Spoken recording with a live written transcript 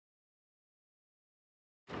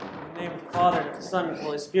Father, and of the Son, and of the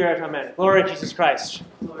Holy Spirit. Amen. Glory to Jesus Christ.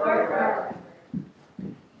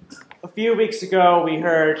 A few weeks ago, we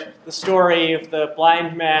heard the story of the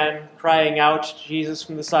blind man crying out to Jesus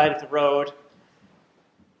from the side of the road,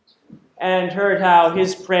 and heard how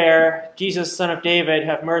his prayer, Jesus, Son of David,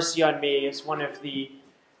 have mercy on me, is one of the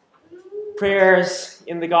prayers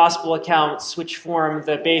in the gospel accounts which form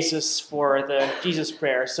the basis for the Jesus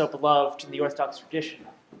prayer, so beloved in the Orthodox tradition.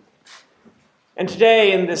 And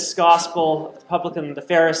today, in this gospel of the Publican and the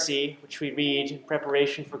Pharisee, which we read in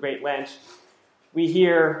preparation for Great Lent, we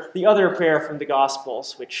hear the other prayer from the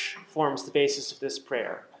Gospels, which forms the basis of this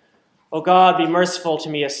prayer. O God, be merciful to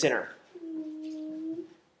me, a sinner.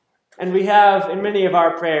 And we have, in many of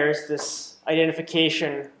our prayers, this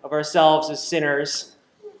identification of ourselves as sinners.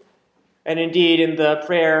 And indeed, in the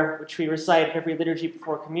prayer which we recite at every liturgy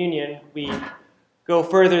before communion, we go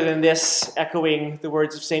further than this, echoing the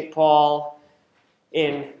words of St. Paul,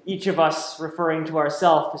 in each of us referring to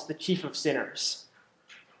ourselves as the chief of sinners.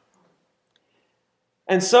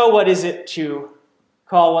 And so what is it to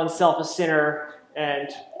call oneself a sinner, and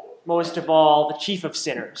most of all, the chief of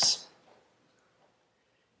sinners?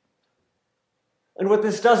 And what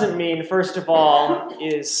this doesn't mean, first of all,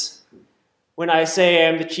 is when I say I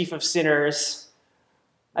am the chief of sinners,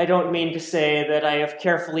 I don't mean to say that I have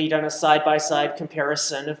carefully done a side-by-side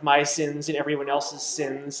comparison of my sins and everyone else's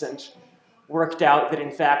sins and worked out that,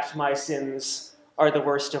 in fact, my sins are the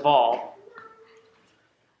worst of all.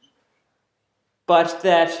 But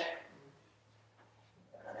that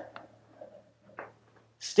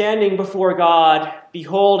standing before God,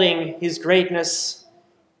 beholding his greatness,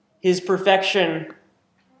 his perfection,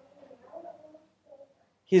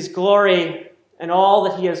 his glory, and all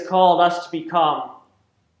that he has called us to become,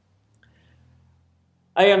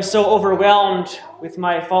 I am so overwhelmed with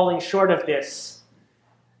my falling short of this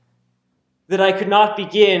that I could not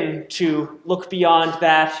begin to look beyond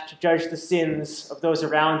that to judge the sins of those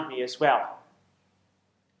around me as well.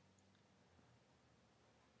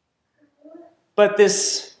 But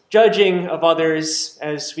this judging of others,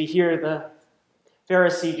 as we hear the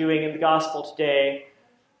Pharisee doing in the gospel today,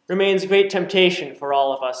 remains a great temptation for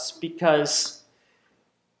all of us, because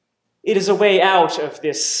it is a way out of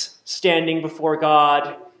this standing before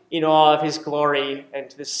God in awe of his glory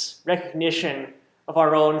and this recognition of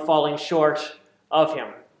our own falling short of him.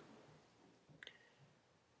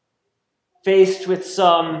 Faced with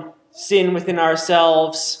some sin within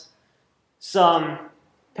ourselves, some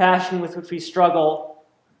passion with which we struggle,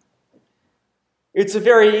 it's a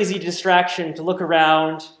very easy distraction to look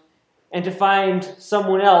around and to find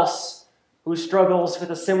someone else who struggles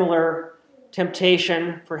with a similar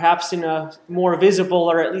temptation, perhaps in a more visible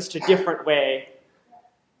or at least a different way,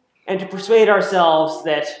 and to persuade ourselves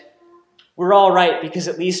that we're all right because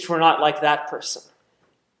at least we're not like that person.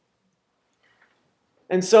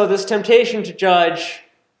 And so this temptation to judge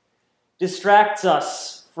distracts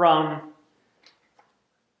us from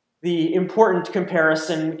the important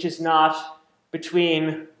comparison, which is not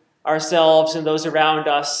between ourselves and those around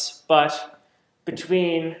us, but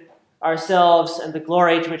between ourselves and the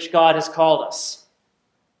glory to which God has called us.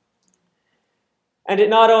 And it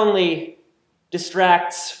not only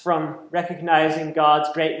distracts from recognizing God's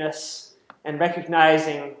greatness and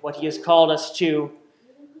recognizing what he has called us to,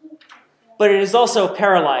 but it is also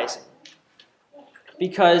paralyzing,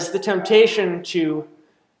 because the temptation to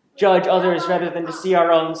judge others rather than to see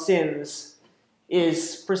our own sins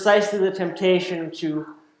is precisely the temptation to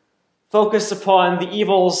focus upon the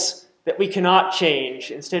evils that we cannot change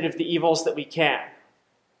instead of the evils that we can.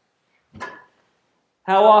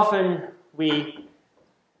 How often we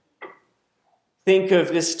think of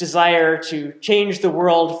this desire to change the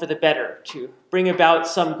world for the better, to bring about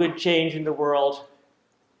some good change in the world.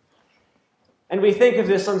 And we think of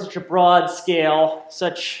this on such a broad scale,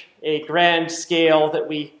 such a grand scale, that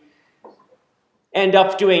we end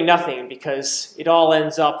up doing nothing because it all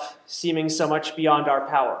ends up seeming so much beyond our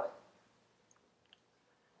power.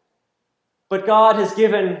 But God has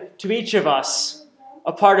given to each of us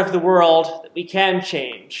a part of the world that we can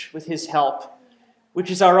change with his help, which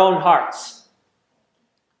is our own hearts.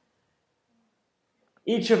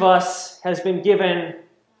 Each of us has been given,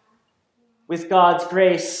 with God's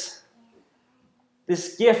grace,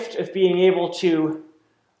 this gift of being able to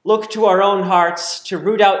look to our own hearts, to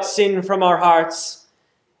root out sin from our hearts,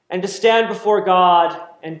 and to stand before God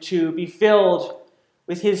and to be filled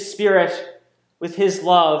with his Spirit, with his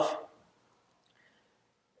love.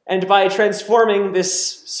 And by transforming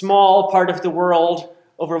this small part of the world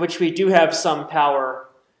over which we do have some power,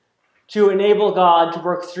 to enable God to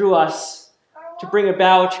work through us to bring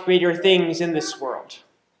about greater things in this world.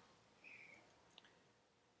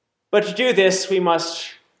 But to do this, we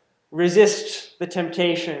must resist the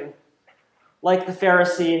temptation, like the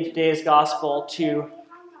Pharisee in today's gospel, to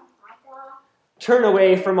turn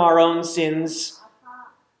away from our own sins,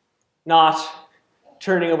 not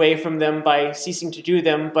turning away from them by ceasing to do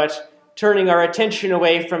them, but turning our attention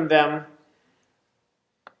away from them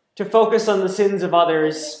to focus on the sins of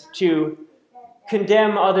others, to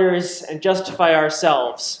condemn others and justify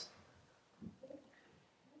ourselves.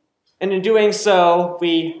 And in doing so,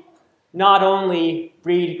 we not only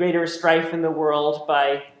breed greater strife in the world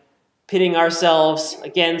by pitting ourselves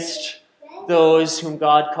against those whom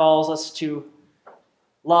God calls us to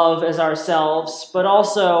love as ourselves, but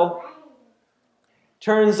also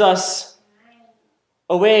turns us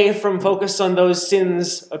away from focus on those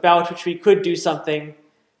sins about which we could do something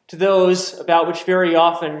to those about which very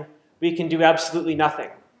often we can do absolutely nothing.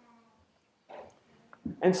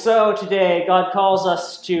 And so today, God calls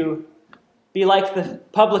us to be like the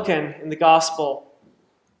publican in the gospel,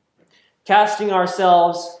 casting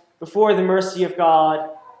ourselves before the mercy of God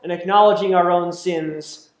and acknowledging our own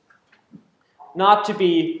sins, not to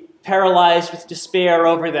be paralyzed with despair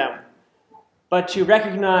over them, but to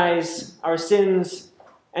recognize our sins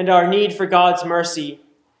and our need for God's mercy,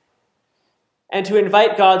 and to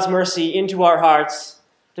invite God's mercy into our hearts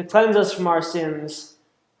to cleanse us from our sins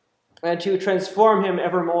and to transform him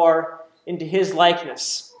evermore into his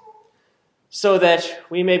likeness, so that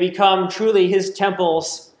we may become truly his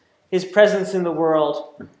temples, his presence in the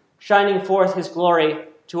world, shining forth his glory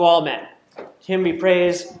to all men. To him be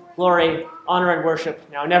praise, glory, honor, and worship,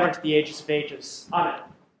 now and ever to the ages of ages. Amen.